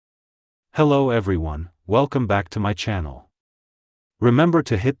Hello everyone, welcome back to my channel. Remember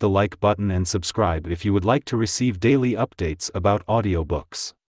to hit the like button and subscribe if you would like to receive daily updates about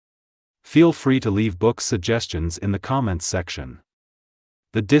audiobooks. Feel free to leave book suggestions in the comments section.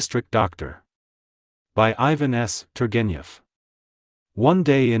 The District Doctor by Ivan S. Turgenev. One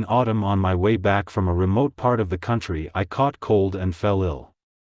day in autumn on my way back from a remote part of the country I caught cold and fell ill.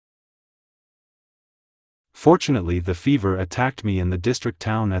 Fortunately the fever attacked me in the district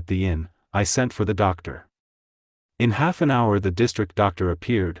town at the inn. I sent for the doctor. In half an hour the district doctor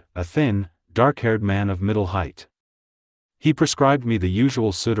appeared, a thin, dark-haired man of middle height. He prescribed me the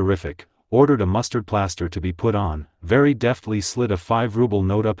usual sudorific, ordered a mustard plaster to be put on, very deftly slid a 5-ruble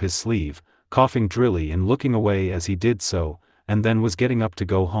note up his sleeve, coughing drily and looking away as he did so, and then was getting up to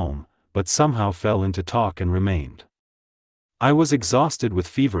go home, but somehow fell into talk and remained. I was exhausted with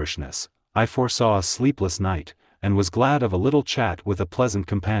feverishness, I foresaw a sleepless night, and was glad of a little chat with a pleasant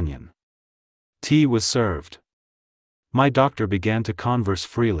companion. Tea was served. My doctor began to converse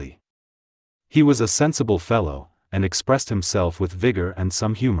freely. He was a sensible fellow, and expressed himself with vigor and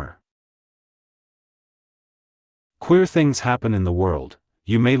some humor. Queer things happen in the world.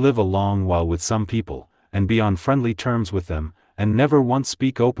 You may live a long while with some people, and be on friendly terms with them, and never once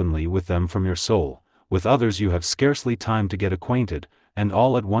speak openly with them from your soul. With others you have scarcely time to get acquainted, and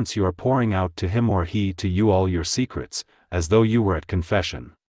all at once you are pouring out to him or he to you all your secrets, as though you were at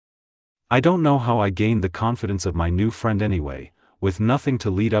confession. I don't know how I gained the confidence of my new friend anyway. With nothing to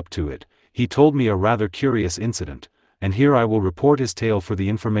lead up to it, he told me a rather curious incident, and here I will report his tale for the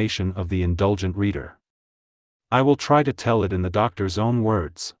information of the indulgent reader. I will try to tell it in the doctor's own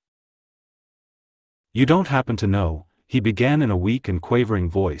words. You don't happen to know, he began in a weak and quavering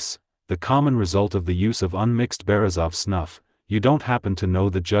voice, the common result of the use of unmixed Berezov snuff, you don't happen to know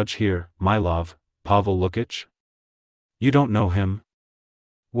the judge here, my love, Pavel Lukich? You don't know him?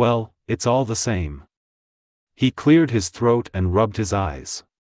 Well, it's all the same. He cleared his throat and rubbed his eyes.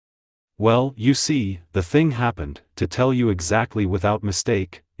 Well, you see, the thing happened, to tell you exactly without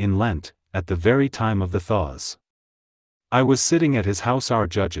mistake, in Lent, at the very time of the thaws. I was sitting at his house, our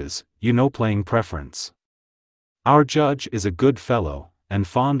judge's, playing preference. Our judge is a good fellow, and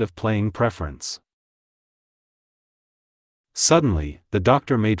fond of playing preference. Suddenly, the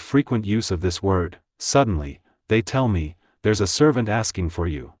doctor made frequent use of this word, suddenly, they tell me, there's a servant asking for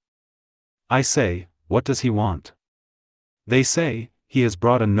you. I say, what does he want? They say, he has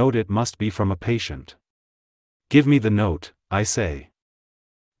brought a note, it must be from a patient. Give me the note, I say.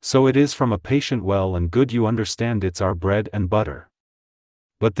 So it is from a patient, well and good, you understand, it's our bread and butter.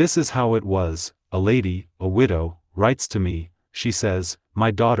 But this is how it was, a lady, a widow, writes to me, she says,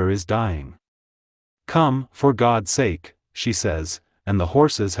 my daughter is dying. Come, for God's sake, she says, and the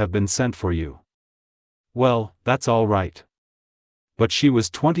horses have been sent for you. Well, that's all right. But she was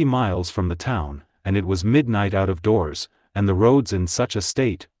 20 miles from the town, and it was midnight out of doors, and the roads in such a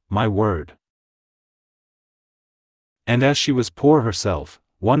state, my word. And as she was poor herself,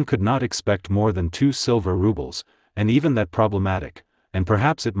 one could not expect more than 2 silver rubles, and even that problematic, and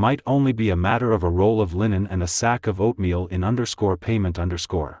perhaps it might only be a matter of a roll of linen and a sack of oatmeal in payment .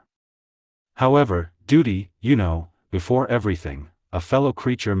 However, duty, before everything, a fellow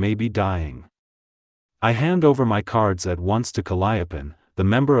creature may be dying. I hand over my cards at once to Calliope, the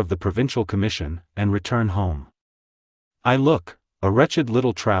member of the provincial commission, and return home. I look, a wretched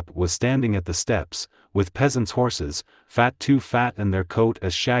little trap was standing at the steps, with peasants' horses, too fat and their coat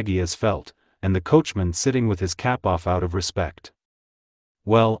as shaggy as felt, and the coachman sitting with his cap off out of respect.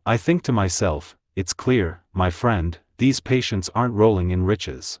 Well, I think to myself, it's clear, my friend, these patients aren't rolling in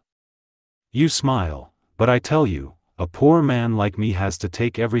riches. You smile, but I tell you, a poor man like me has to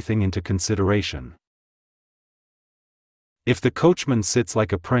take everything into consideration. If the coachman sits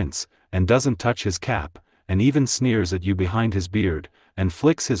like a prince, and doesn't touch his cap, and even sneers at you behind his beard, and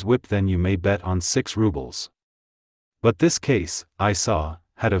flicks his whip, then you may bet on 6 rubles. But this case, I saw,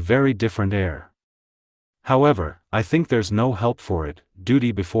 had a very different air. However, I think there's no help for it,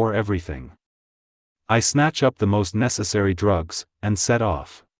 duty before everything. I snatch up the most necessary drugs, and set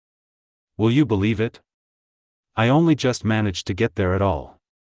off. Will you believe it? I only just managed to get there at all.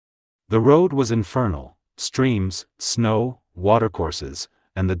 The road was infernal. Streams, snow, watercourses,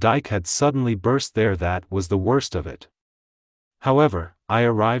 and the dike had suddenly burst there. That was the worst of it. However, I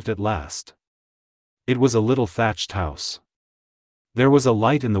arrived at last. It was a little thatched house. There was a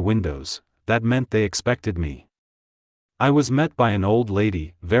light in the windows, that meant they expected me. I was met by an old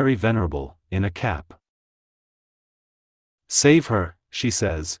lady, very venerable, in a cap. Save her, she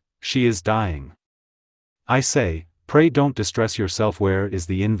says, she is dying. I say, pray don't distress yourself, where is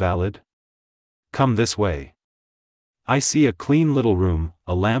the invalid? Come this way. I see a clean little room,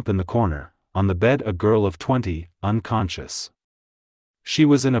 a lamp in the corner, on the bed a girl of 20, unconscious. She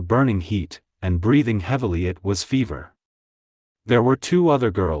was in a burning heat, and breathing heavily. It was fever. There were 2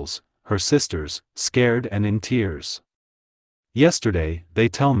 other girls, her sisters, scared and in tears. Yesterday, they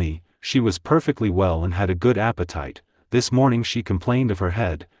tell me, she was perfectly well and had a good appetite. This morning she complained of her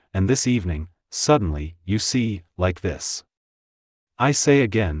head, and this evening, suddenly, you see, like this. I say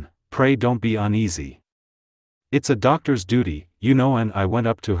again, pray don't be uneasy. It's a doctor's duty, you know, and I went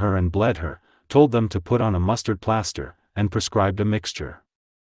up to her and bled her, told them to put on a mustard plaster, and prescribed a mixture.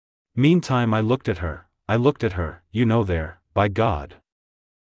 Meantime I looked at her, you know there, by God.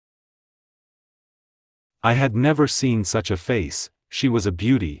 I had never seen such a face, she was a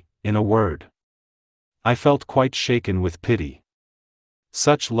beauty, in a word. I felt quite shaken with pity.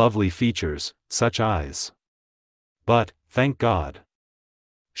 Such lovely features, such eyes. But, thank God.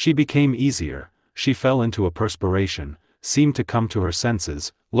 She became easier, she fell into a perspiration, seemed to come to her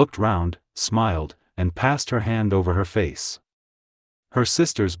senses, looked round, smiled, and passed her hand over her face. Her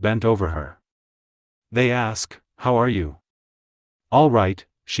sisters bent over her. They ask, "How are you?" "All right,"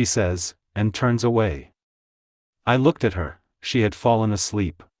 she says, and turns away. I looked at her, she had fallen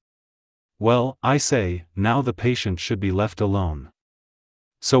asleep. Well, I say, now the patient should be left alone.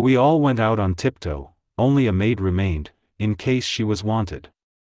 So we all went out on tiptoe, only a maid remained, in case she was wanted.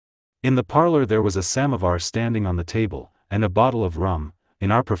 In the parlor there was a samovar standing on the table, and a bottle of rum.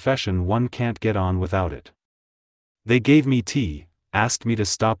 In our profession one can't get on without it. They gave me tea, asked me to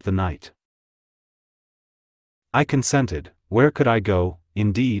stop the night. I consented. Where could I go,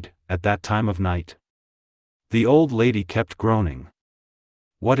 indeed, at that time of night? The old lady kept groaning.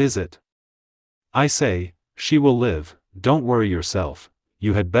 What is it? I say, she will live, don't worry yourself,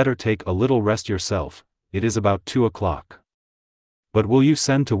 you had better take a little rest yourself, it is about 2 o'clock. But will you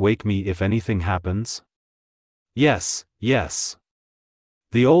send to wake me if anything happens? Yes, yes.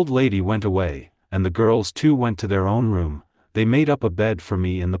 The old lady went away, and the girls too went to their own room. They made up a bed for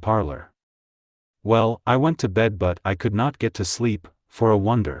me in the parlor. Well, I went to bed, but I could not get to sleep, for a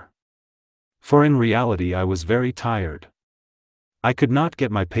wonder. For in reality I was very tired. I could not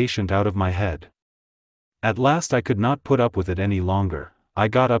get my patient out of my head. At last I could not put up with it any longer. I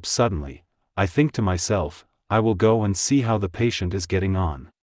got up suddenly. I think to myself, I will go and see how the patient is getting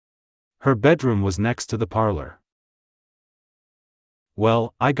on. Her bedroom was next to the parlor.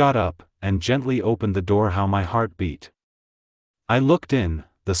 Well, I got up, and gently opened the door. How my heart beat. I looked in,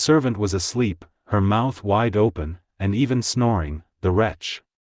 the servant was asleep, her mouth wide open, and even snoring, the wretch.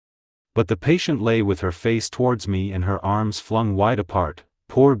 But the patient lay with her face towards me and her arms flung wide apart,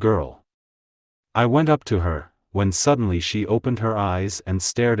 poor girl. I went up to her, when suddenly she opened her eyes and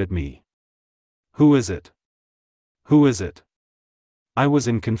stared at me. Who is it? Who is it? I was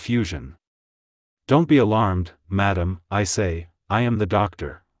in confusion. Don't be alarmed, madam, I say, I am the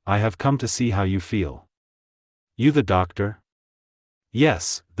doctor, I have come to see how you feel. You the doctor?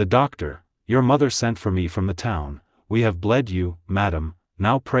 Yes, the doctor, your mother sent for me from the town. We have bled you, madam,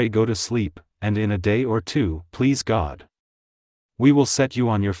 now pray go to sleep, and in a day or 2, please God, we will set you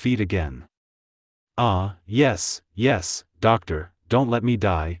on your feet again. Ah, yes, yes, doctor, don't let me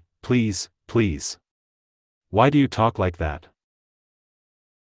die, please, please. Why do you talk like that?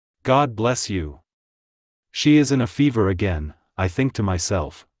 God bless you. She is in a fever again, I think to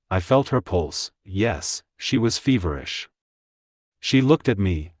myself. I felt her pulse. Yes, she was feverish. She looked at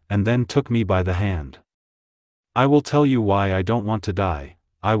me, and then took me by the hand. I will tell you why I don't want to die,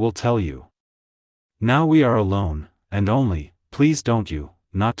 I will tell you. Now we are alone, and only, please don't you,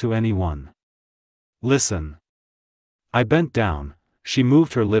 not to anyone. Listen. I bent down, she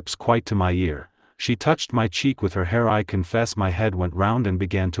moved her lips quite to my ear, she touched my cheek with her hair. I confess my head went round and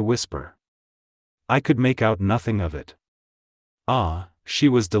began to whisper. I could make out nothing of it. Ah, she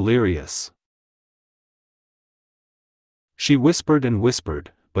was delirious. She whispered and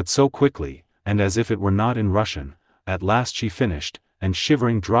whispered, but so quickly, and as if it were not in Russian. At last she finished, and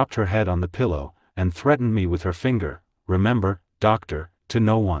shivering dropped her head on the pillow, and threatened me with her finger, remember, doctor, to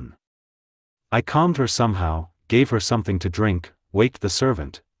no one. I calmed her somehow, gave her something to drink, waked the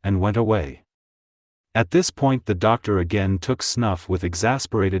servant, and went away. At this point the doctor again took snuff with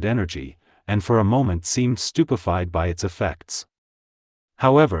exasperated energy, and for a moment seemed stupefied by its effects.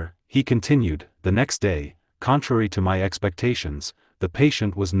 However, he continued, the next day, contrary to my expectations, the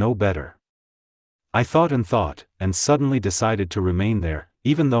patient was no better. I thought, and suddenly decided to remain there,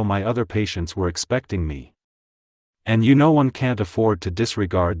 even though my other patients were expecting me. And you know one can't afford to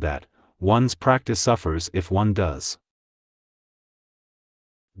disregard that, one's practice suffers if one does.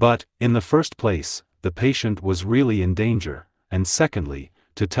 But, in the first place, the patient was really in danger, and secondly,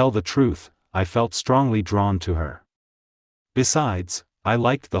 to tell the truth, I felt strongly drawn to her. Besides, I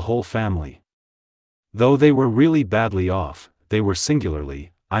liked the whole family. Though they were really badly off, they were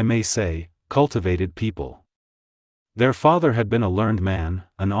singularly, I may say, cultivated people. Their father had been a learned man,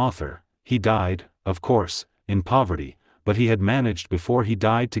 an author. He died, of course, in poverty, but he had managed before he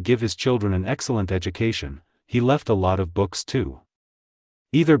died to give his children an excellent education. He left a lot of books too.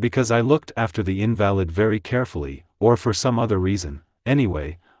 Either because I looked after the invalid very carefully, or for some other reason,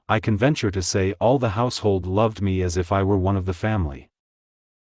 anyway, I can venture to say all the household loved me as if I were one of the family.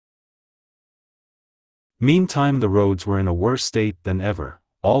 Meantime the roads were in a worse state than ever.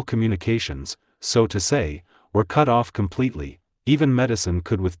 All communications, so to say, were cut off completely. Even medicine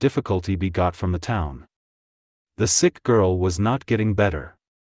could with difficulty be got from the town. The sick girl was not getting better.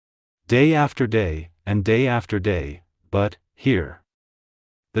 Day after day, and day after day, but, here.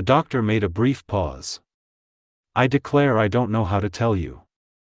 The doctor made a brief pause. I declare I don't know how to tell you.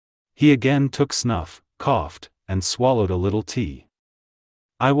 He again took snuff, coughed, and swallowed a little tea.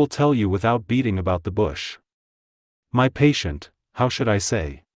 I will tell you without beating about the bush. My patient, how should I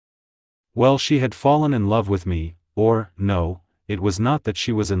say? Well, she had fallen in love with me, or, no, it was not that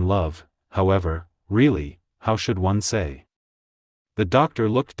she was in love, however, really, how should one say? The doctor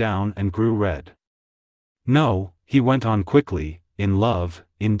looked down and grew red. No, he went on quickly, in love,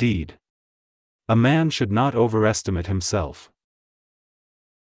 indeed. A man should not overestimate himself.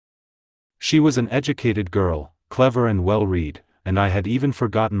 She was an educated girl, clever and well-read, and I had even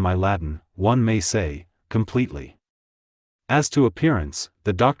forgotten my Latin, one may say, completely. As to appearance,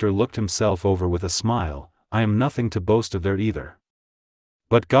 the doctor looked himself over with a smile. I am nothing to boast of there either.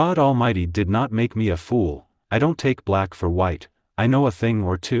 But God Almighty did not make me a fool. I don't take black for white. I know a thing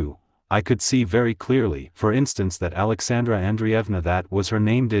or two. I could see very clearly, for instance, that Alexandra Andreevna, that was her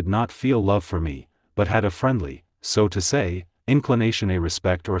name, did not feel love for me, but had a friendly, so to say, inclination, a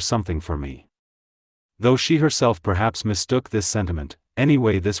respect or something for me. Though she herself perhaps mistook this sentiment,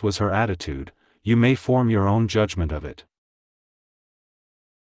 anyway this was her attitude. You may form your own judgment of it.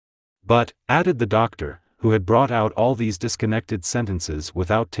 But, added the doctor, who had brought out all these disconnected sentences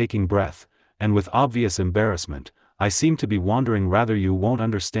without taking breath, and with obvious embarrassment, I seem to be wandering rather. You won't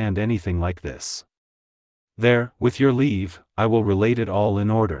understand anything like this. There, with your leave, I will relate it all in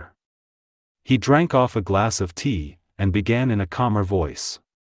order. He drank off a glass of tea, and began in a calmer voice.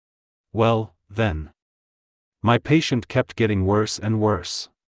 Well, then. My patient kept getting worse and worse.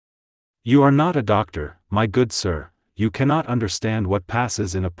 You are not a doctor, my good sir, you cannot understand what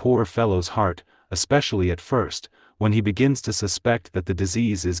passes in a poor fellow's heart, especially at first, when he begins to suspect that the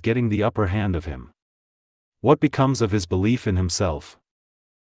disease is getting the upper hand of him. What becomes of his belief in himself?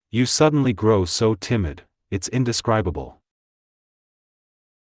 You suddenly grow so timid, it's indescribable.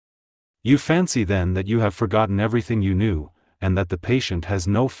 You fancy then that you have forgotten everything you knew, and that the patient has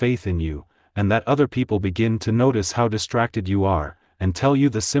no faith in you, and that other people begin to notice how distracted you are, and tell you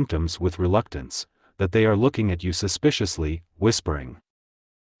the symptoms with reluctance, that they are looking at you suspiciously, whispering.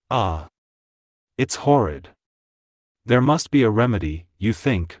 Ah! It's horrid. There must be a remedy, you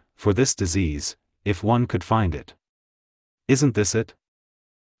think, for this disease, if one could find it. Isn't this it?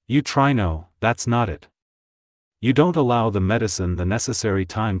 You try. No, that's not it. You don't allow the medicine the necessary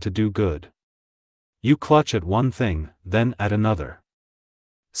time to do good. You clutch at one thing, then at another.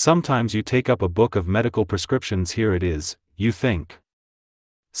 Sometimes you take up a book of medical prescriptions. Here it is, you think.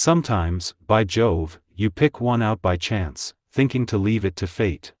 Sometimes, by Jove, you pick one out by chance, thinking to leave it to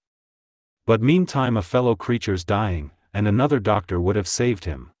fate. But meantime a fellow creature's dying, and another doctor would have saved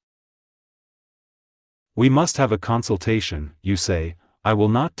him. We must have a consultation, you say. I will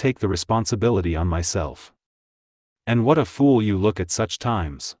not take the responsibility on myself. And what a fool you look at such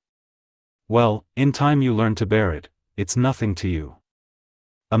times. Well, in time you learn to bear it. It's nothing to you.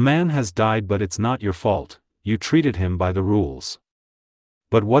 A man has died, but it's not your fault. You treated him by the rules.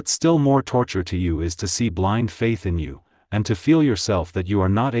 But what's still more torture to you is to see blind faith in you, and to feel yourself that you are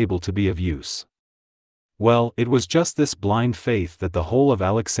not able to be of use. Well, it was just this blind faith that the whole of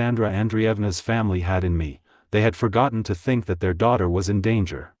Alexandra Andreevna's family had in me. They had forgotten to think that their daughter was in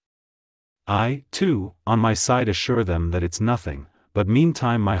danger. I, too, on my side assure them that it's nothing, but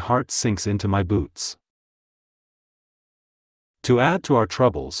meantime my heart sinks into my boots. To add to our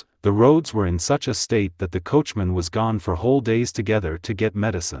troubles, the roads were in such a state that the coachman was gone for whole days together to get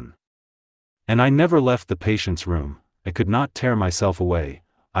medicine. And I never left the patient's room. I could not tear myself away.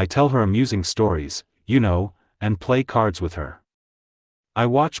 I tell her amusing stories, you know, and play cards with her. I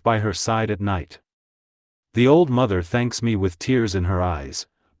watch by her side at night. The old mother thanks me with tears in her eyes,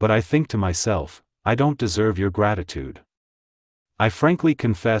 but I think to myself, I don't deserve your gratitude. I frankly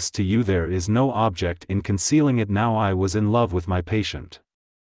confess to you there is no object in concealing it. Now I was in love with my patient.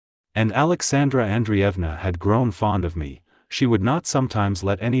 And Alexandra Andreevna had grown fond of me. she would not sometimes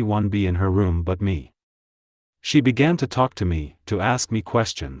let anyone be in her room but me. She began to talk to me, to ask me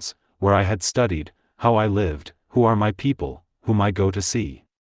questions, where I had studied, how I lived, who are my people, whom I go to see.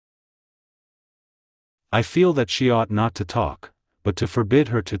 I feel that she ought not to talk, but to forbid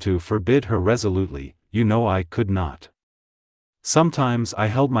her resolutely, you know I could not. Sometimes I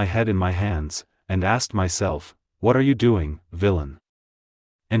held my head in my hands, and asked myself, what are you doing, villain?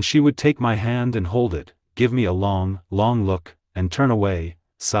 And she would take my hand and hold it, give me a long, long look, and turn away,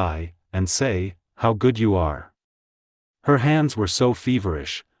 sigh, and say, how good you are. Her hands were so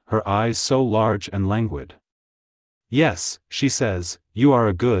feverish, her eyes so large and languid. Yes, she says, you are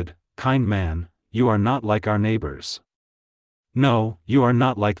a good, kind man, you are not like our neighbors. No, you are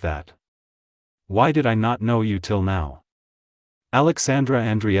not like that. Why did I not know you till now? Alexandra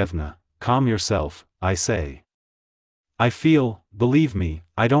Andreevna, calm yourself, I say. I feel, believe me,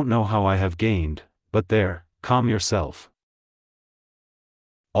 I don't know how I have gained, but there, calm yourself.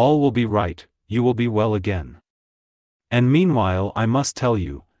 All will be right, you will be well again. And meanwhile I must tell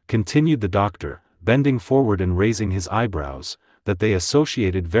you, continued the doctor, bending forward and raising his eyebrows, that they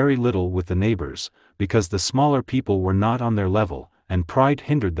associated very little with the neighbors, because the smaller people were not on their level, and pride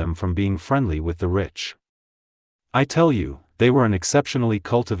hindered them from being friendly with the rich. I tell you, they were an exceptionally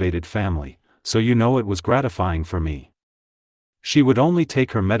cultivated family, so you know it was gratifying for me. She would only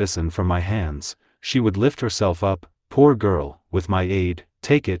take her medicine from my hands, she would lift herself up, poor girl, with my aid,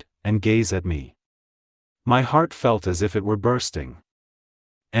 take it, and gaze at me. My heart felt as if it were bursting.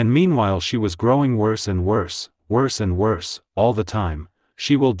 And meanwhile she was growing worse and worse, worse and worse, all the time.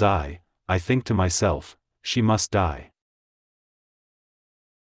 She will die, I think to myself, she must die.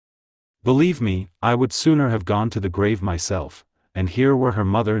 Believe me, I would sooner have gone to the grave myself, and here were her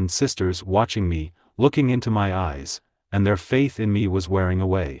mother and sisters watching me, looking into my eyes, and their faith in me was wearing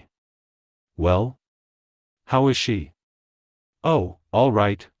away. Well? How is she? Oh, all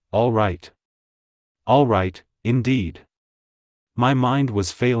right, all right. All right, indeed. My mind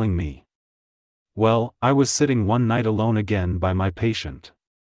was failing me. Well, I was sitting one night alone again by my patient.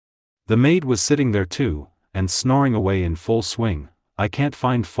 The maid was sitting there too, and snoring away in full swing. I can't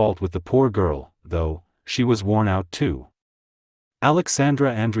find fault with the poor girl, though, she was worn out too.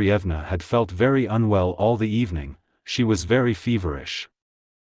 Alexandra Andreevna had felt very unwell all the evening, she was very feverish.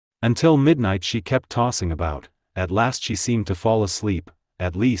 Until midnight she kept tossing about, at last she seemed to fall asleep,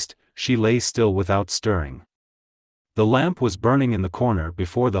 at least, she lay still without stirring. The lamp was burning in the corner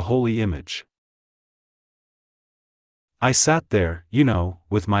before the holy image. I sat there, you know,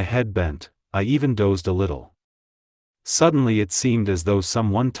 with my head bent, I even dozed a little. Suddenly it seemed as though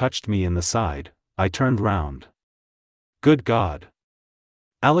someone touched me in the side, I turned round. Good God!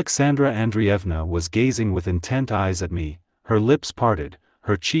 Alexandra Andreevna was gazing with intent eyes at me, her lips parted,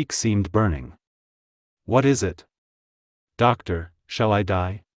 her cheeks seemed burning. What is it? Doctor, shall I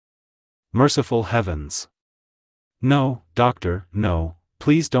die? Merciful heavens! No, doctor, no,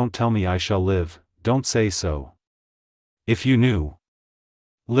 please don't tell me I shall live, don't say so. If you knew.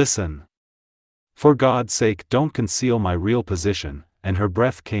 Listen. For God's sake don't conceal my real position, and her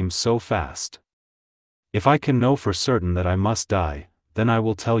breath came so fast. If I can know for certain that I must die, then I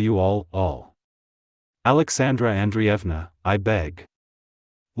will tell you all. Alexandra Andreevna, I beg.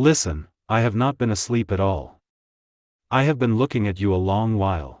 Listen, I have not been asleep at all. I have been looking at you a long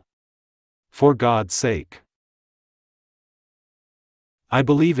while. For God's sake. I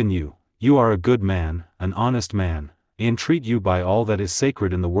believe in you, you are a good man, an honest man, I entreat you by all that is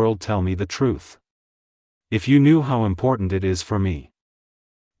sacred in the world tell me the truth. If you knew how important it is for me.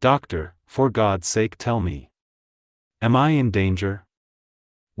 Doctor, for God's sake tell me. Am I in danger?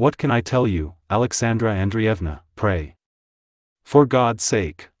 What can I tell you, Alexandra Andreevna, pray? For God's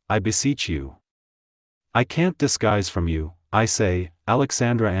sake, I beseech you. I can't disguise from you, I say,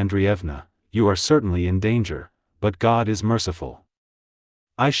 Alexandra Andreevna, you are certainly in danger, but God is merciful.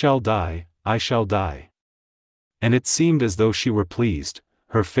 I shall die, I shall die. And it seemed as though she were pleased,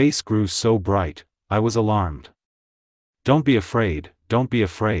 her face grew so bright, I was alarmed. Don't be afraid, don't be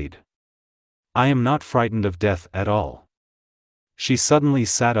afraid. I am not frightened of death at all. She suddenly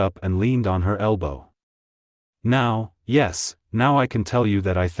sat up and leaned on her elbow. Now, yes, now I can tell you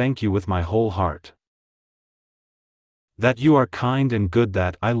that I thank you with my whole heart. That you are kind and good,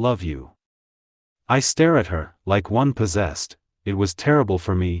 that I love you. I stare at her, like one possessed, it was terrible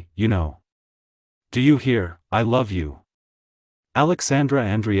for me, you know. Do you hear, I love you. Alexandra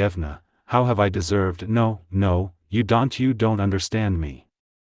Andreevna, how have I deserved? No, you don't understand me.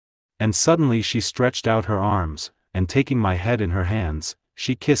 And suddenly she stretched out her arms, and taking my head in her hands,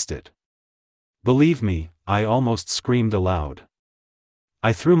 she kissed it. Believe me, I almost screamed aloud.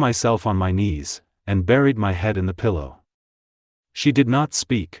 I threw myself on my knees, and buried my head in the pillow. She did not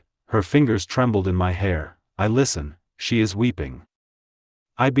speak, her fingers trembled in my hair. I listen, she is weeping.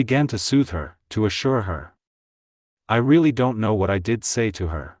 I began to soothe her, to assure her. I really don't know what I did say to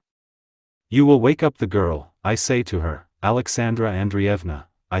her. You will wake up the girl, I say to her, Alexandra Andreevna,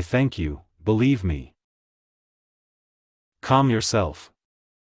 I thank you, believe me. Calm yourself.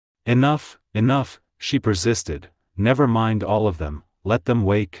 Enough, enough, she persisted, never mind all of them, let them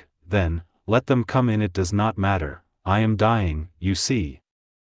wake, then, let them come in, it does not matter, I am dying, you see.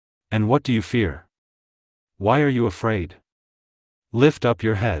 And what do you fear? Why are you afraid? Lift up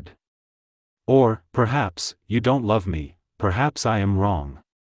your head. Or, perhaps, you don't love me, perhaps I am wrong.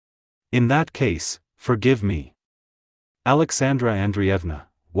 In that case, forgive me. Alexandra Andreevna,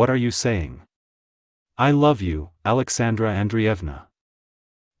 what are you saying? I love you, Alexandra Andreevna.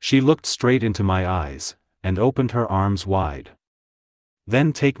 She looked straight into my eyes, and opened her arms wide.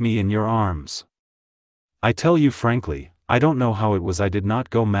 Then take me in your arms. I tell you frankly, I don't know how it was I did not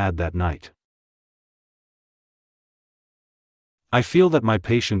go mad that night. I feel that my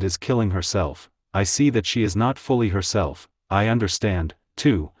patient is killing herself, I see that she is not fully herself, I understand,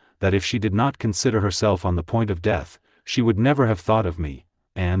 too, that if she did not consider herself on the point of death, she would never have thought of me,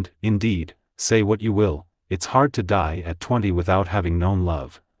 and, indeed, say what you will, it's hard to die at 20 without having known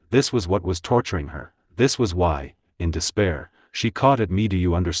love. This was what was torturing her, this was why, in despair, she caught at me. Do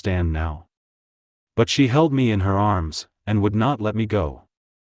you understand now? But she held me in her arms, and would not let me go.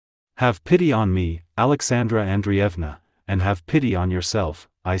 Have pity on me, Alexandra Andreevna, and have pity on yourself,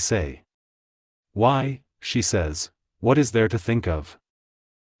 I say. Why, she says, what is there to think of?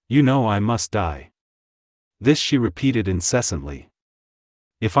 You know I must die. This she repeated incessantly.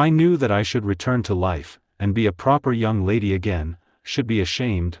 If I knew that I should return to life, and be a proper young lady again, should be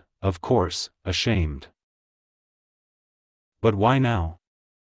ashamed, of course, ashamed. But why now?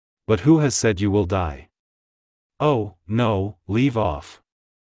 But who has said you will die? Oh, no, leave off.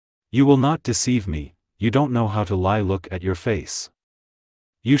 You will not deceive me, you don't know how to lie. Look at your face.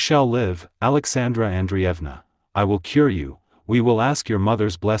 You shall live, Alexandra Andreevna, I will cure you, we will ask your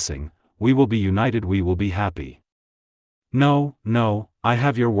mother's blessing, we will be united, we will be happy. No, no, I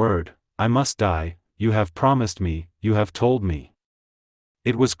have your word, I must die, you have promised me, you have told me.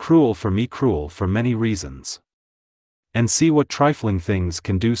 It was cruel for me, cruel for many reasons. And see what trifling things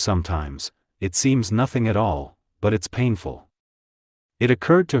can do sometimes, it seems nothing at all, but it's painful. It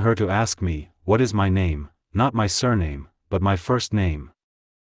occurred to her to ask me, what is my name, not my surname, but my first name.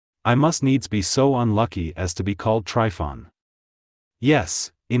 I must needs be so unlucky as to be called Trifon.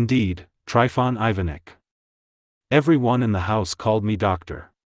 Yes, indeed, Trifon Ivanich. Every one in the house called me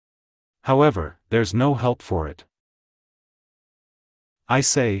doctor. However, there's no help for it. I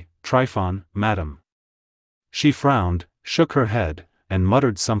say, Trifon, madam. She frowned, shook her head, and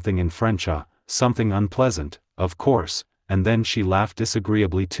muttered something in French, something unpleasant, of course, and then she laughed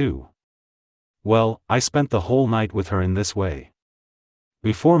disagreeably too. Well, I spent the whole night with her in this way.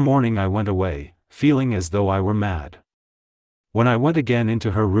 Before morning I went away, feeling as though I were mad. When I went again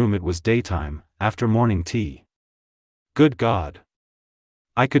into her room it was daytime, after morning tea. Good God!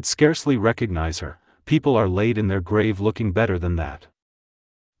 I could scarcely recognize her, people are laid in their grave looking better than that.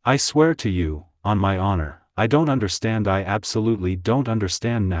 I swear to you, on my honor, I don't understand, I absolutely don't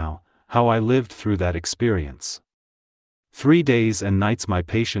understand now, how I lived through that experience. 3 days and nights my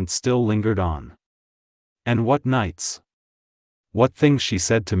patient still lingered on. And what nights! What things she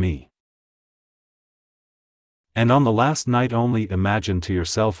said to me! And on the last night only imagine to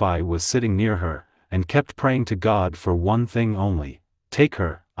yourself I was sitting near her, and kept praying to God for one thing only, take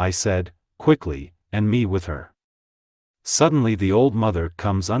her, I said, quickly, and me with her. Suddenly the old mother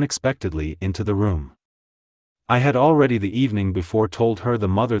comes unexpectedly into the room. I had already the evening before told her the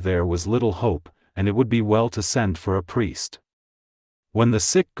mother there was little hope, and it would be well to send for a priest. When the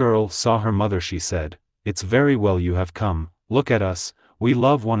sick girl saw her mother she said, it's very well you have come, look at us, we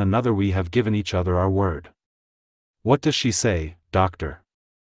love one another, we have given each other our word. What does she say, doctor?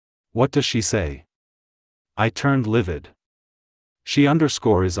 What does she say? I turned livid. She is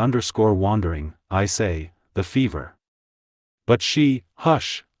wandering, I say, the fever. But she,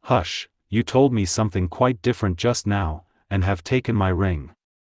 hush, hush, you told me something quite different just now, and have taken my ring.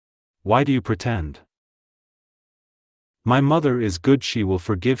 Why do you pretend? My mother is good, she will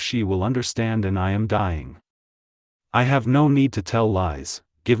forgive, she will understand, and I am dying. I have no need to tell lies,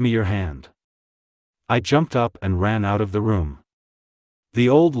 give me your hand. I jumped up and ran out of the room. The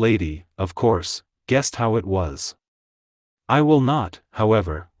old lady, of course, guessed how it was. I will not,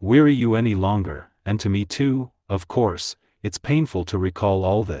 however, weary you any longer, and to me too, of course, it's painful to recall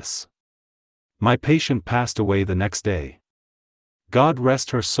all this. My patient passed away the next day. God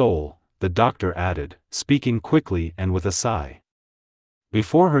rest her soul, the doctor added, speaking quickly and with a sigh.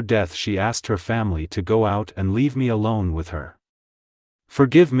 Before her death she asked her family to go out and leave me alone with her.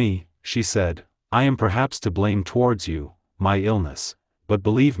 "Forgive me," she said, "I am perhaps to blame towards you, my illness, but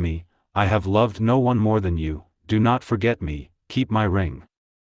believe me, I have loved no one more than you. Do not forget me, keep my ring."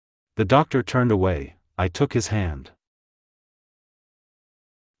 The doctor turned away. I took his hand.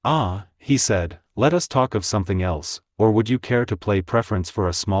 "Ah," he said, "let us talk of something else, or would you care to play preference for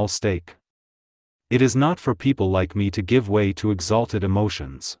a small stake? It is not for people like me to give way to exalted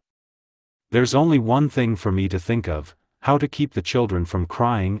emotions. There's only one thing for me to think of, how to keep the children from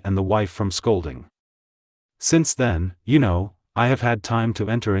crying and the wife from scolding. Since then, you know, I have had time to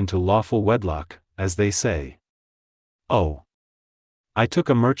enter into lawful wedlock, as they say. Oh. I took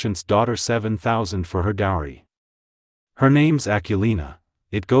a merchant's daughter 7,000 for her dowry. Her name's Akulina,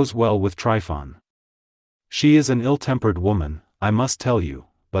 it goes well with Trifon. She is an ill-tempered woman, I must tell you,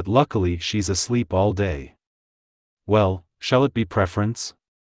 but luckily she's asleep all day. Well, shall it be preference?"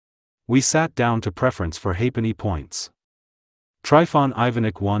 We sat down to preference for halfpenny points. Trifon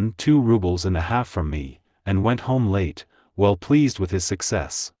Ivanich won 2.5 rubles from me, and went home late, well pleased with his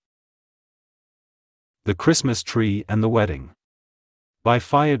success. The Christmas Tree and the Wedding. By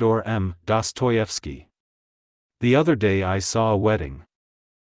Fyodor M. Dostoevsky. The other day I saw a wedding.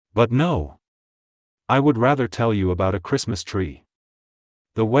 But no. I would rather tell you about a Christmas tree.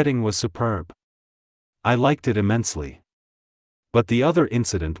 The wedding was superb. I liked it immensely. But the other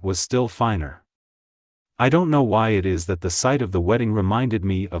incident was still finer. I don't know why it is that the sight of the wedding reminded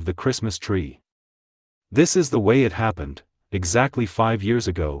me of the Christmas tree. This is the way it happened. Exactly 5 years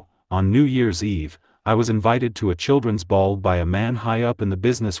ago, on New Year's Eve, I was invited to a children's ball by a man high up in the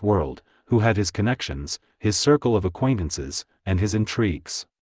business world, who had his connections, his circle of acquaintances, and his intrigues.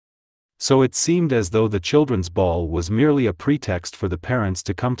 So it seemed as though the children's ball was merely a pretext for the parents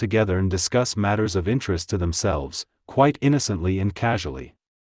to come together and discuss matters of interest to themselves, quite innocently and casually.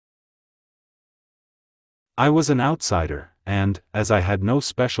 I was an outsider, and, as I had no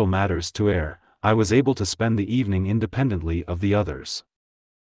special matters to air, I was able to spend the evening independently of the others.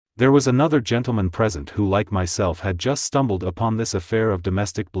 There was another gentleman present who, like myself, had just stumbled upon this affair of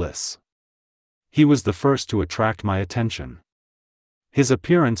domestic bliss. He was the first to attract my attention. His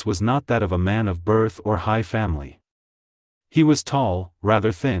appearance was not that of a man of birth or high family. He was tall,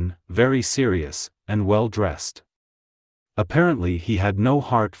 rather thin, very serious, and well dressed. Apparently he had no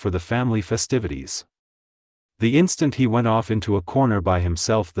heart for the family festivities. The instant he went off into a corner by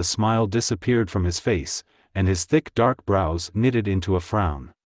himself, the smile disappeared from his face, and his thick dark brows knitted into a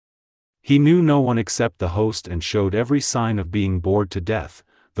frown. He knew no one except the host and showed every sign of being bored to death,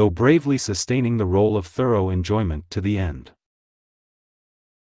 though bravely sustaining the role of thorough enjoyment to the end.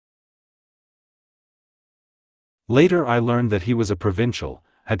 Later I learned that he was a provincial,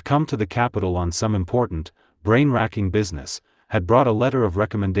 had come to the capital on some important, brain-racking business, had brought a letter of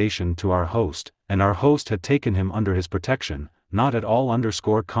recommendation to our host, and our host had taken him under his protection, not at all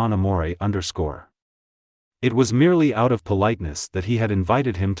 _con amore_. It was merely out of politeness that he had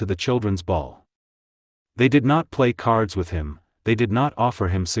invited him to the children's ball. They did not play cards with him, they did not offer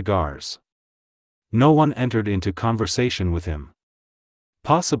him cigars. No one entered into conversation with him.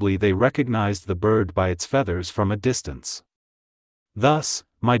 Possibly they recognized the bird by its feathers from a distance. Thus,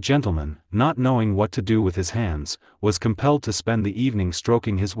 my gentleman, not knowing what to do with his hands, was compelled to spend the evening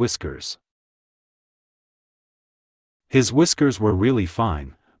stroking his whiskers. His whiskers were really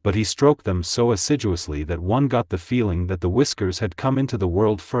fine, but he stroked them so assiduously that one got the feeling that the whiskers had come into the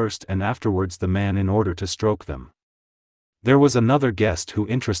world first and afterwards the man in order to stroke them. There was another guest who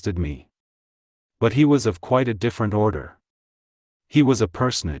interested me. But he was of quite a different order. He was a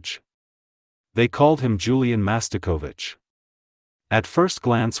personage. They called him Julian Mastakovich. At first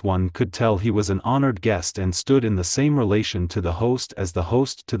glance one could tell he was an honored guest and stood in the same relation to the host as the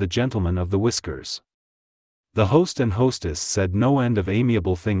host to the gentleman of the whiskers. The host and hostess said no end of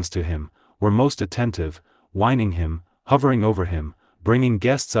amiable things to him, were most attentive, whining him, hovering over him, bringing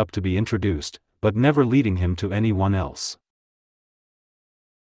guests up to be introduced, but never leading him to anyone else.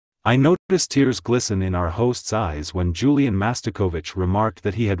 I noticed tears glisten in our host's eyes when Julian Mastakovich remarked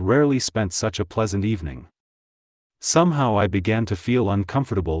that he had rarely spent such a pleasant evening. Somehow I began to feel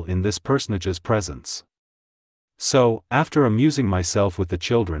uncomfortable in this personage's presence. So, after amusing myself with the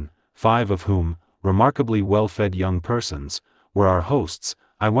children, 5 of whom, remarkably well-fed young persons, were our hosts,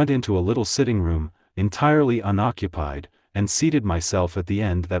 I went into a little sitting room, entirely unoccupied, and seated myself at the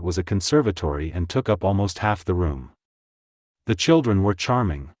end that was a conservatory and took up almost half the room. The children were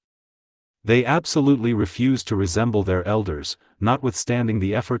charming. They absolutely refused to resemble their elders, notwithstanding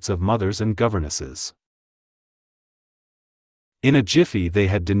the efforts of mothers and governesses. In a jiffy they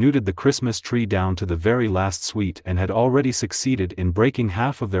had denuded the Christmas tree down to the very last sweet and had already succeeded in breaking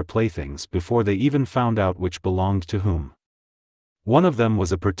half of their playthings before they even found out which belonged to whom. One of them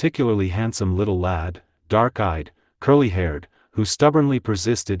was a particularly handsome little lad, dark-eyed, curly-haired, who stubbornly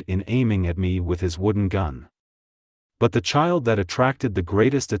persisted in aiming at me with his wooden gun. But the child that attracted the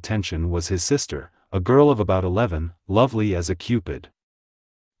greatest attention was his sister, a girl of about 11, lovely as a cupid.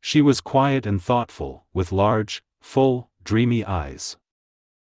 She was quiet and thoughtful, with large, full, dreamy eyes.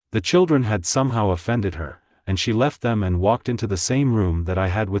 The children had somehow offended her, and she left them and walked into the same room that I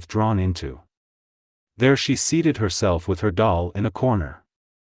had withdrawn into. There she seated herself with her doll in a corner.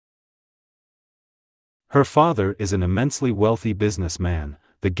 Her father is an immensely wealthy businessman,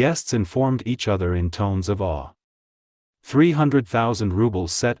 the guests informed each other in tones of awe. 300,000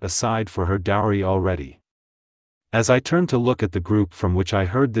 rubles set aside for her dowry already. As I turned to look at the group from which I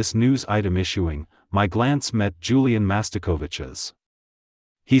heard this news item issuing, my glance met Julian Mastakovich's.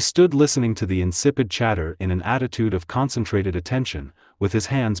 He stood listening to the insipid chatter in an attitude of concentrated attention, with his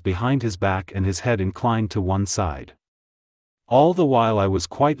hands behind his back and his head inclined to one side. All the while I was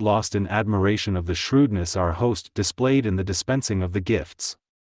quite lost in admiration of the shrewdness our host displayed in the dispensing of the gifts.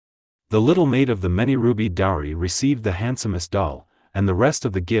 The little maid of the many-rubied dowry received the handsomest doll, and the rest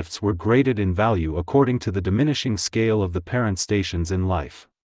of the gifts were graded in value according to the diminishing scale of the parents' stations in life.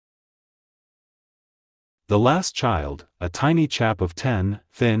 The last child, a tiny chap of 10,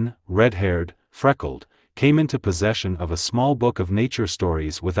 thin, red-haired, freckled, came into possession of a small book of nature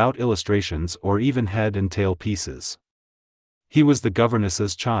stories without illustrations or even head and tail pieces. He was the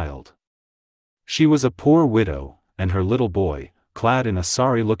governess's child. She was a poor widow, and her little boy, clad in a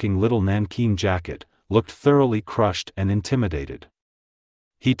sorry-looking little nankeen jacket, looked thoroughly crushed and intimidated.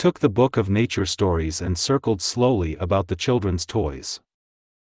 He took the book of nature stories and circled slowly about the children's toys.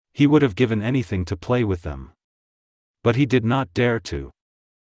 He would have given anything to play with them. But he did not dare to.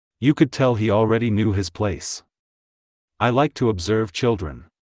 You could tell he already knew his place. I like to observe children.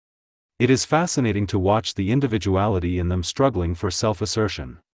 It is fascinating to watch the individuality in them struggling for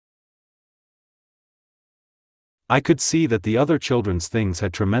self-assertion. I could see that the other children's things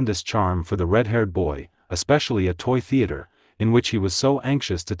had tremendous charm for the red-haired boy, especially a toy theater, in which he was so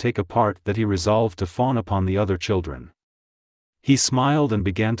anxious to take a part that he resolved to fawn upon the other children. He smiled and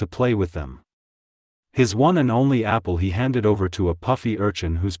began to play with them. His one and only apple he handed over to a puffy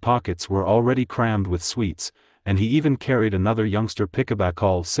urchin whose pockets were already crammed with sweets, and he even carried another youngster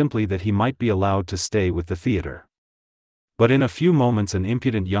pickaback simply that he might be allowed to stay with the theater. But in a few moments an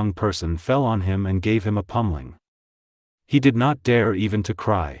impudent young person fell on him and gave him a pummeling. He did not dare even to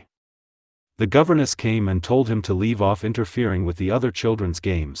cry. The governess came and told him to leave off interfering with the other children's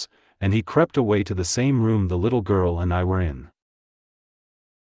games, and he crept away to the same room the little girl and I were in.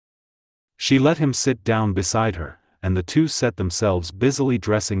 She let him sit down beside her, and the two set themselves busily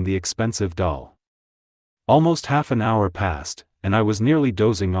dressing the expensive doll. Almost half an hour passed, and I was nearly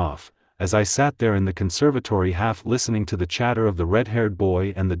dozing off, as I sat there in the conservatory half listening to the chatter of the red-haired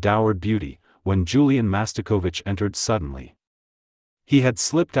boy and the dowered beauty, when Julian Mastakovich entered suddenly. He had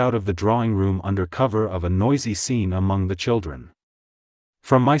slipped out of the drawing-room under cover of a noisy scene among the children.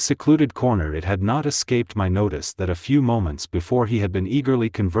 From my secluded corner it had not escaped my notice that a few moments before he had been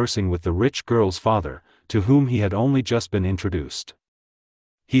eagerly conversing with the rich girl's father, to whom he had only just been introduced.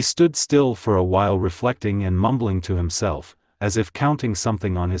 He stood still for a while reflecting and mumbling to himself, as if counting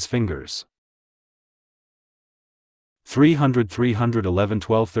something on his fingers. 300, 311,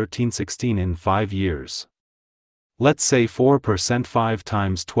 12, 13, 16 in 5 years. Let's say 4% 5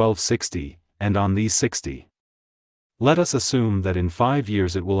 times 12, 60, and on these 60. Let us assume that in 5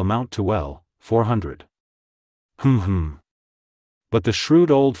 years it will amount to 400. But the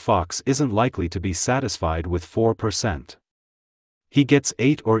shrewd old fox isn't likely to be satisfied with 4%. He gets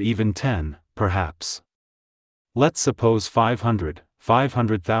 8 or even 10, perhaps. Let's suppose 500,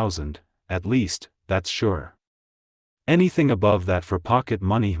 500,000, at least, that's sure. Anything above that for pocket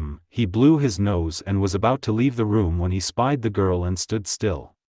money. He blew his nose and was about to leave the room when he spied the girl and stood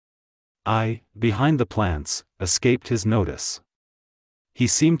still. I, behind the plants, escaped his notice. He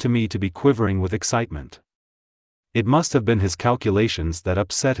seemed to me to be quivering with excitement. It must have been his calculations that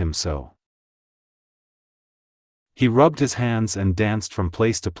upset him so. He rubbed his hands and danced from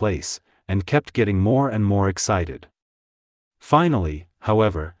place to place, and kept getting more and more excited. Finally,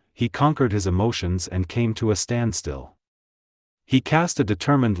 however, he conquered his emotions and came to a standstill. He cast a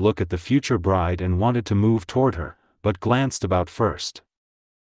determined look at the future bride and wanted to move toward her, but glanced about first.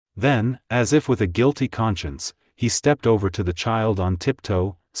 Then, as if with a guilty conscience, he stepped over to the child on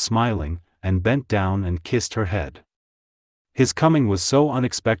tiptoe, smiling, and bent down and kissed her head. His coming was so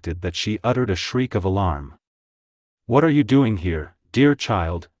unexpected that she uttered a shriek of alarm. "What are you doing here, dear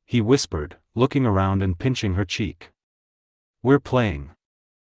child?" he whispered, looking around and pinching her cheek. "We're playing."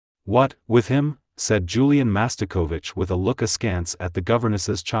 "What, with him?" said Julian Mastakovich with a look askance at the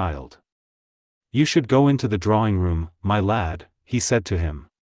governess's child. "You should go into the drawing room, my lad," he said to him.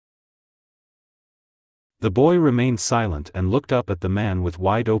 The boy remained silent and looked up at the man with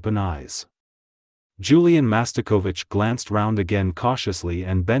wide-open eyes. Julian Mastakovich glanced round again cautiously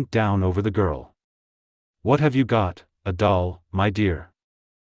and bent down over the girl. "What have you got, a doll, my dear?"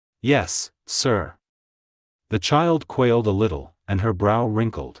 "Yes, sir." The child quailed a little, and her brow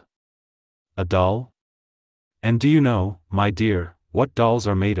wrinkled. "A doll? And do you know, my dear, what dolls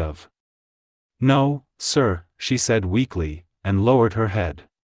are made of?" "No, sir," she said weakly, and lowered her head.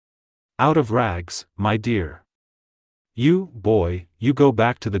 "Out of rags, my dear." "You, boy, you go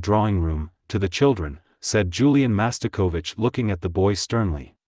back to the drawing room, to the children," said Julian Mastakovich looking at the boy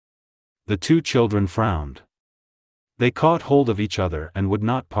sternly. The two children frowned. They caught hold of each other and would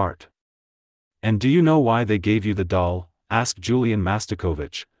not part. "And do you know why they gave you the doll?" asked Julian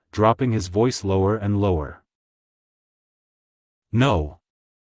Mastakovich, dropping his voice lower and lower. "No.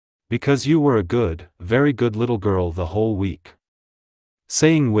 Because you were a good, very good little girl the whole week."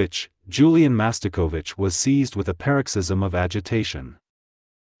 Saying which, Julian Mastakovich was seized with a paroxysm of agitation.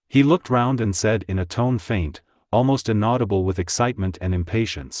 He looked round and said in a tone faint, almost inaudible with excitement and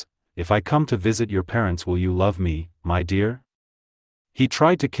impatience, "If I come to visit your parents, will you love me, my dear?" He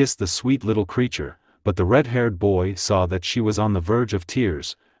tried to kiss the sweet little creature, but the red-haired boy saw that she was on the verge of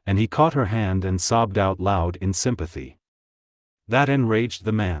tears, and he caught her hand and sobbed out loud in sympathy. That enraged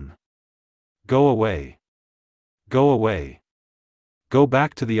the man. "Go away. Go away. Go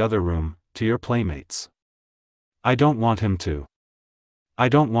back to the other room, to your playmates." "I don't want him to. I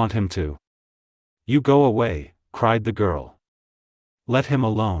don't want him to." "You go away," cried the girl. "Let him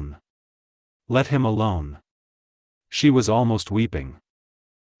alone. Let him alone." She was almost weeping.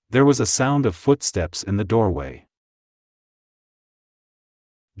 There was a sound of footsteps in the doorway.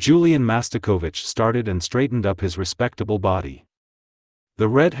 Julian Mastakovich started and straightened up his respectable body. The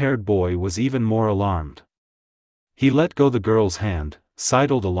red-haired boy was even more alarmed. He let go the girl's hand,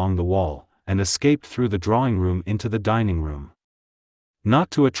 sidled along the wall, and escaped through the drawing room into the dining room.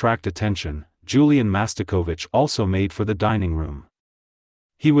 Not to attract attention, Julian Mastakovich also made for the dining room.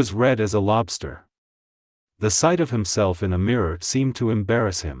 He was red as a lobster. The sight of himself in a mirror seemed to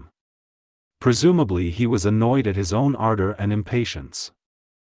embarrass him. Presumably he was annoyed at his own ardor and impatience.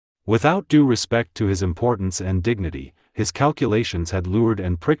 Without due respect to his importance and dignity, his calculations had lured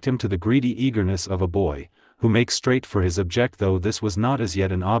and pricked him to the greedy eagerness of a boy, who makes straight for his object, though this was not as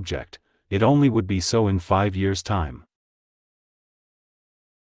yet an object, it only would be so in 5 years' time.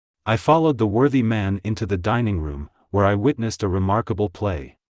 I followed the worthy man into the dining room, where I witnessed a remarkable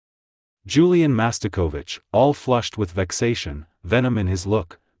play. Julian Mastakovich, all flushed with vexation, venom in his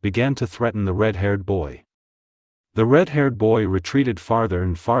look, began to threaten the red-haired boy. The red-haired boy retreated farther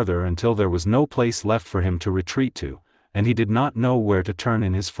and farther until there was no place left for him to retreat to, and he did not know where to turn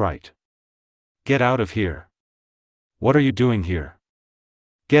in his fright. "Get out of here. What are you doing here?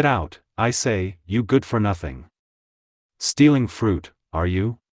 Get out, I say, you good-for-nothing. Stealing fruit, are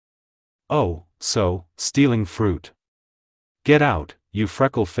you? Oh, so, stealing fruit. Get out, you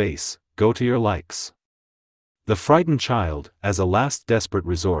freckle face, go to your likes." The frightened child, as a last desperate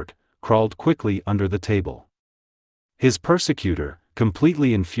resort, crawled quickly under the table. His persecutor,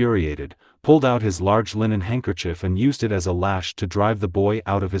 completely infuriated, pulled out his large linen handkerchief and used it as a lash to drive the boy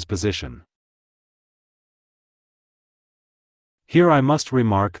out of his position. Here I must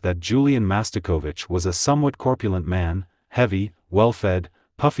remark that Julian Mastakovich was a somewhat corpulent man, heavy, well-fed,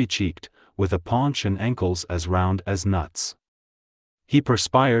 puffy-cheeked, with a paunch and ankles as round as nuts. He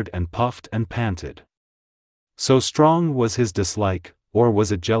perspired and puffed and panted. So strong was his dislike, or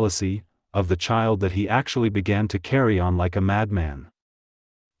was it jealousy, of the child that he actually began to carry on like a madman.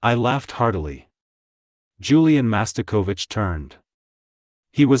 I laughed heartily. Julian Mastakovich turned.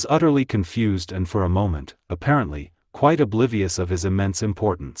 He was utterly confused and for a moment, apparently, quite oblivious of his immense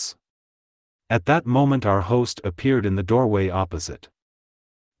importance. At that moment our host appeared in the doorway opposite.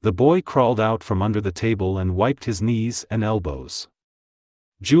 The boy crawled out from under the table and wiped his knees and elbows.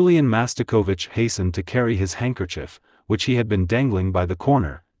 Julian Mastakovich hastened to carry his handkerchief, which he had been dangling by the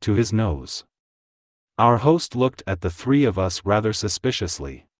corner, to his nose. Our host looked at the three of us rather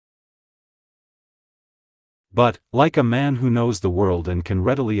suspiciously. But, like a man who knows the world and can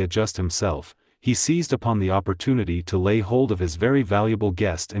readily adjust himself, he seized upon the opportunity to lay hold of his very valuable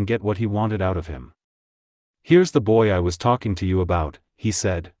guest and get what he wanted out of him. "Here's the boy I was talking to you about," he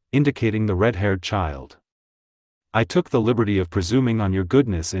said, indicating the red-haired child. "I took the liberty of presuming on your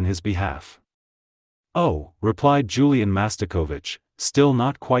goodness in his behalf. Oh, replied Julian Mastakovich, still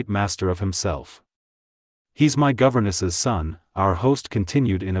not quite master of himself. He's my governess's son, our host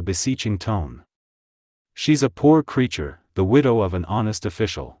continued in a beseeching tone. She's a poor creature, the widow of an honest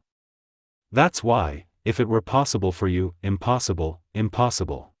official. That's why, if it were possible for you, impossible,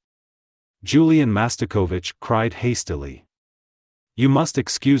 impossible. Julian Mastakovich cried hastily. You must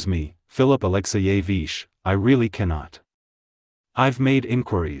excuse me, Philip Alexeyevich, I really cannot. I've made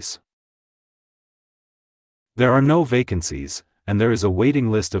inquiries. There are no vacancies, and there is a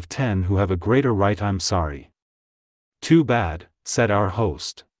waiting list of 10 who have a greater right. I'm sorry. Too bad, said our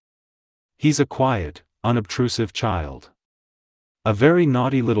host. He's a quiet, unobtrusive child. A very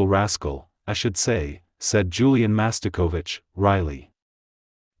naughty little rascal, I should say, said Julian Mastakovich, wryly.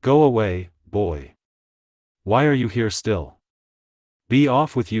 Go away, boy. Why are you here still? Be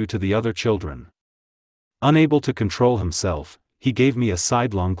off with you to the other children. Unable to control himself, he gave me a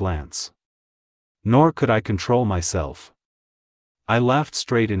sidelong glance. Nor could I control myself. I laughed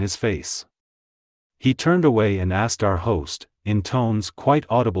straight in his face. He turned away and asked our host, in tones quite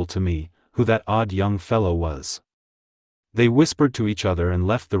audible to me, who that odd young fellow was. They whispered to each other and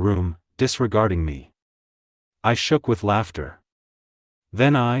left the room, disregarding me. I shook with laughter.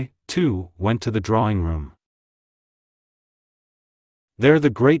 Then I, too, went to the drawing room. There the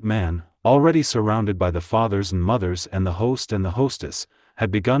great man, already surrounded by the fathers and mothers and the host and the hostess, had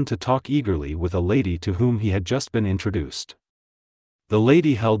begun to talk eagerly with a lady to whom he had just been introduced. The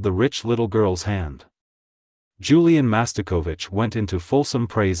lady held the rich little girl's hand. Julian Mastakovich went into fulsome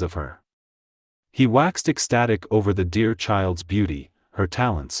praise of her. He waxed ecstatic over the dear child's beauty, her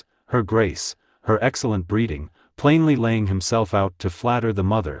talents, her grace, her excellent breeding, plainly laying himself out to flatter the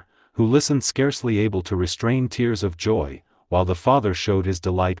mother, who listened scarcely able to restrain tears of joy, while the father showed his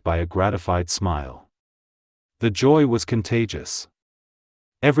delight by a gratified smile. The joy was contagious.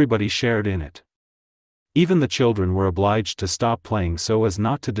 Everybody shared in it. Even the children were obliged to stop playing so as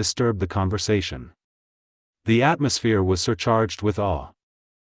not to disturb the conversation. The atmosphere was surcharged with awe.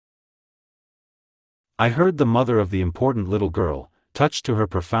 I heard the mother of the important little girl, touched to her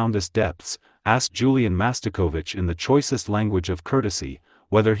profoundest depths, ask Julian Mastakovich in the choicest language of courtesy,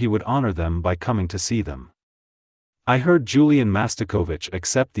 whether he would honor them by coming to see them. I heard Julian Mastakovich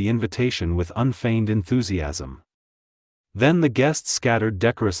accept the invitation with unfeigned enthusiasm. Then the guests scattered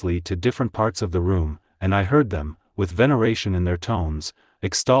decorously to different parts of the room, and I heard them, with veneration in their tones,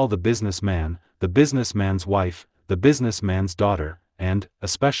 extol the businessman, the businessman's wife, the businessman's daughter, and,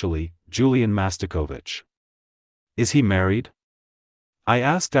 especially, Julian Mastakovich. Is he married? I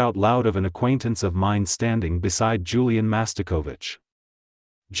asked out loud of an acquaintance of mine standing beside Julian Mastakovich.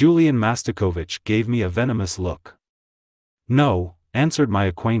 Julian Mastakovich gave me a venomous look. No, answered my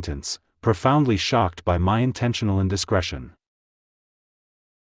acquaintance, profoundly shocked by my intentional indiscretion.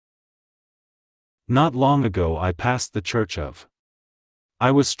 Not long ago I passed the church of.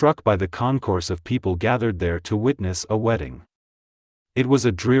 I was struck by the concourse of people gathered there to witness a wedding. It was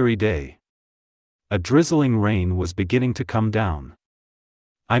a dreary day. A drizzling rain was beginning to come down.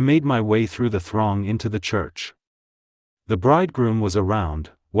 I made my way through the throng into the church. The bridegroom was a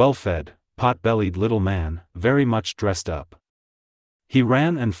round, well-fed, pot-bellied little man, very much dressed up. He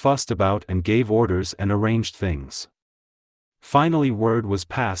ran and fussed about and gave orders and arranged things. Finally word was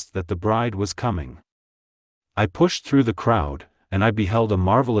passed that the bride was coming. I pushed through the crowd, and I beheld a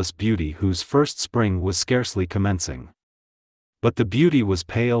marvelous beauty whose first spring was scarcely commencing. But the beauty was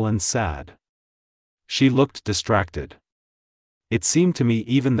pale and sad. She looked distracted. It seemed to me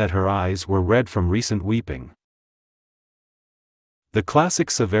even that her eyes were red from recent weeping. The classic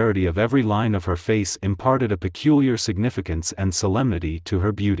severity of every line of her face imparted a peculiar significance and solemnity to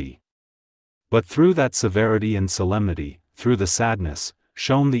her beauty. But through that severity and solemnity, through the sadness,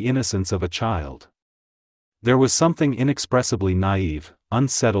 shone the innocence of a child. There was something inexpressibly naive,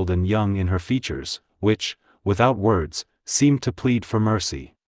 unsettled and young in her features, which, without words, seemed to plead for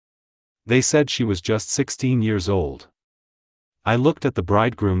mercy. They said she was just 16 years old. I looked at the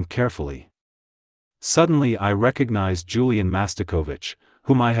bridegroom carefully. Suddenly I recognized Julian Mastakovich,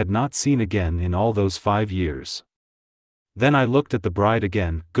 whom I had not seen again in all those 5 years. Then I looked at the bride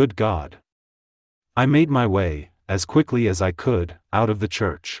again. Good God! I made my way, as quickly as I could, out of the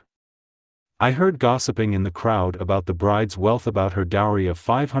church. I heard gossiping in the crowd about the bride's wealth, about her dowry of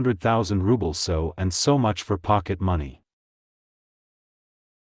 500,000 rubles, so and so much for pocket money.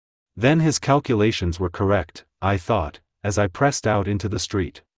 Then his calculations were correct, I thought, as I pressed out into the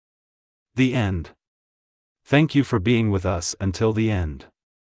street. The end. Thank you for being with us until the end.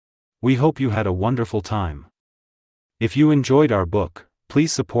 We hope you had a wonderful time. If you enjoyed our book,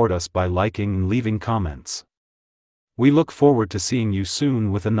 please support us by liking and leaving comments. We look forward to seeing you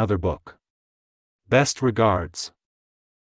soon with another book. Best regards.